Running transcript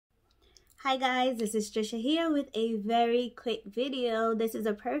Hi guys, this is Trisha here with a very quick video. This is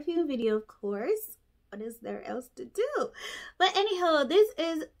a perfume video, of course. What is there else to do? But anyhow, this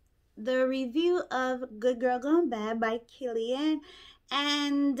is the review of Good Girl Gone Bad by Kilian.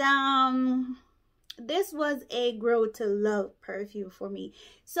 And this was a grow to love perfume for me.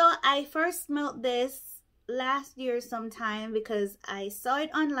 So I first smelled this last year sometime because I saw it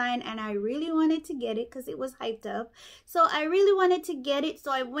online and I really wanted to get it because it was hyped up. So I really wanted to get it,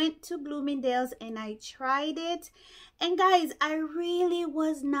 so I went to Bloomingdale's and I tried it. And guys, I really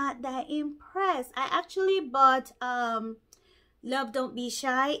was not that impressed. I actually bought Love Don't Be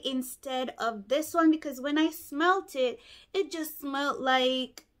Shy instead of this one because when I smelt it, it just smelled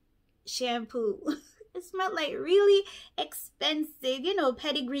like shampoo. It smelled like really expensive, you know,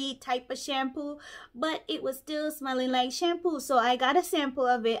 pedigree type of shampoo, but it was still smelling like shampoo. So I got a sample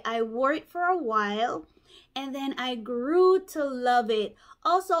of it. I wore it for a while and then I grew to love it.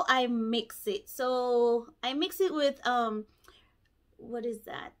 Also, I mix it. So I mix it with what is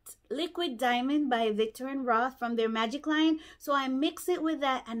that? Liquid Diamond by Victor and Roth from their Magic line. So I mix it with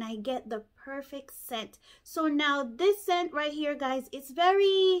that and I get the perfect scent. So now this scent right here, guys, it's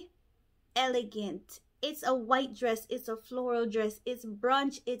very elegant. It's a white dress, it's a floral dress, it's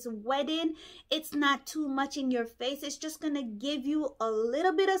brunch, it's wedding. It's not too much in your face. It's just gonna give you a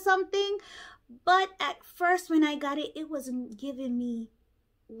little bit of something. But at first when I got it, it wasn't giving me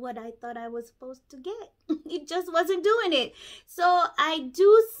what I thought I was supposed to get. It just wasn't doing it. So I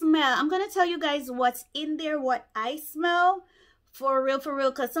do smell. I'm gonna tell you guys what's in there, what I smell for real,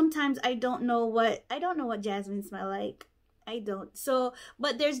 because sometimes I don't know what jasmine smell like. I don't. So,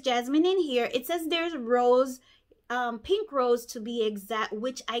 but there's jasmine in here. It says there's rose, pink rose to be exact,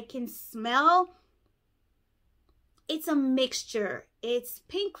 which I can smell. It's a mixture. It's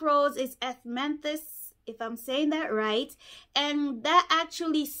pink rose, it's ethmanthus, if I'm saying that right. And that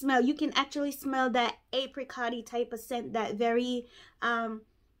actually smell, you can actually smell that apricot-y type of scent, that very,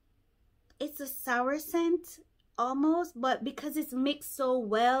 it's a sour scent. Almost, but because it's mixed so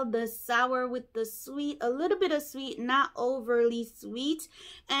well, the sour with the sweet, a little bit of sweet, not overly sweet.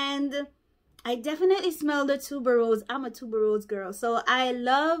 And I definitely smell the tuberose. I'm a tuberose girl, so I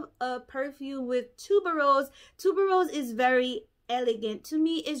love a perfume with tuberose. Tuberose is very elegant to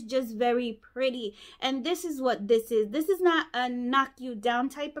me. It's just very pretty, and this is what this is. This is not a knock you down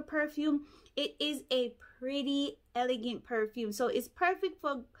type of perfume. It is a pretty elegant perfume, so it's perfect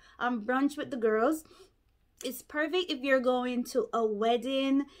for brunch with the girls. It's perfect if you're going to a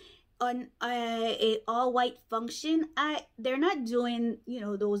wedding, on a all-white function. They're not doing, you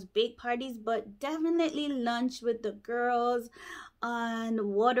know, those big parties, but definitely lunch with the girls on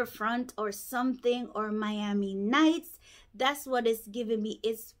waterfront or something, or Miami Nights. That's what it's giving me.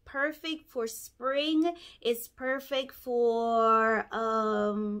 It's perfect for spring. It's perfect for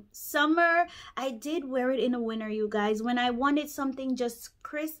summer. I did wear it in the winter, you guys. When I wanted something just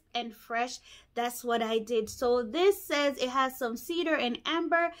crisp and fresh, that's what I did. So this says it has some cedar and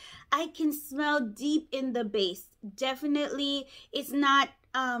amber. I can smell deep in the base. Definitely, it's not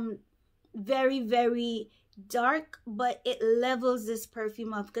very dark, but it levels this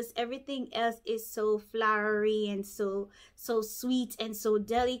perfume up because everything else is so flowery and so sweet and so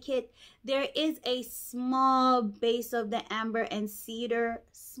delicate. There is a small base of the amber and cedar,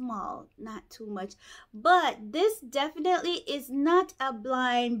 small, not too much, but this definitely is not a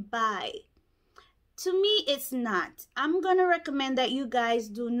blind buy. To me, it's not. I'm gonna recommend that you guys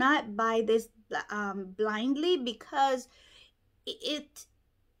do not buy this blindly because it's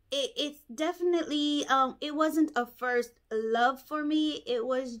definitely it wasn't a first love for me. It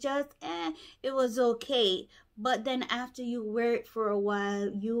was just it was okay, but then after you wear it for a while,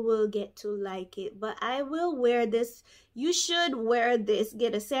 you will get to like it. But I will wear this. You should wear this,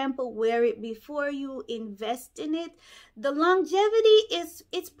 get a sample, wear it before you invest in it. The longevity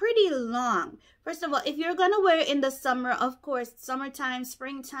it's pretty long. First of all, if you're gonna wear it in the summer, of course, summertime,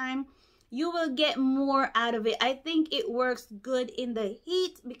 springtime, you will get more out of it. I think it works good in the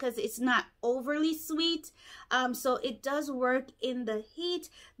heat because it's not overly sweet. So it does work in the heat.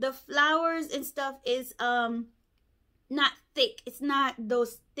 The flowers and stuff is not thick. It's not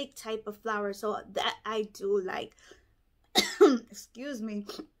those thick type of flowers. So that I do like. Excuse me.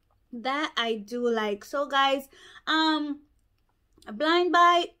 That I do like. So guys, a blind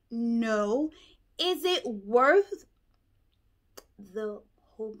buy? No. Is it worth the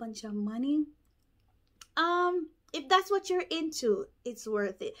whole bunch of money? If that's what you're into, it's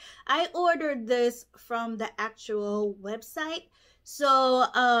worth it. I ordered this from the actual website, so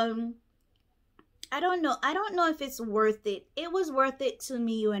I don't know if it's worth it. It was worth it to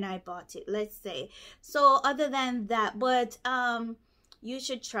me when I bought it, let's say. So other than that, but you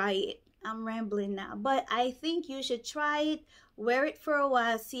should try it. I'm rambling now, but I think you should try it, wear it for a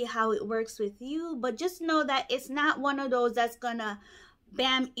while, see how it works with you. But just know that it's not one of those that's gonna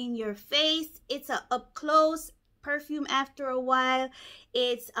bam in your face. It's a up close perfume after a while.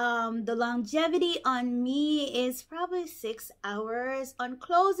 It's the longevity on me is probably 6 hours. On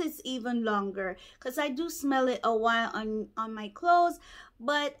clothes it's even longer because I do smell it a while on my clothes.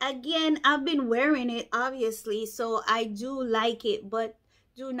 But again, I've been wearing it obviously, so I do like it, but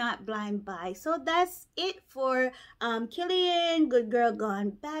do not blind buy. So that's it for Kilian, Good Girl Gone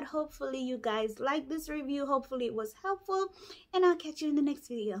Bad. Hopefully you guys like this review. Hopefully it was helpful, and I'll catch you in the next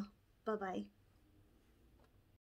video. Bye bye.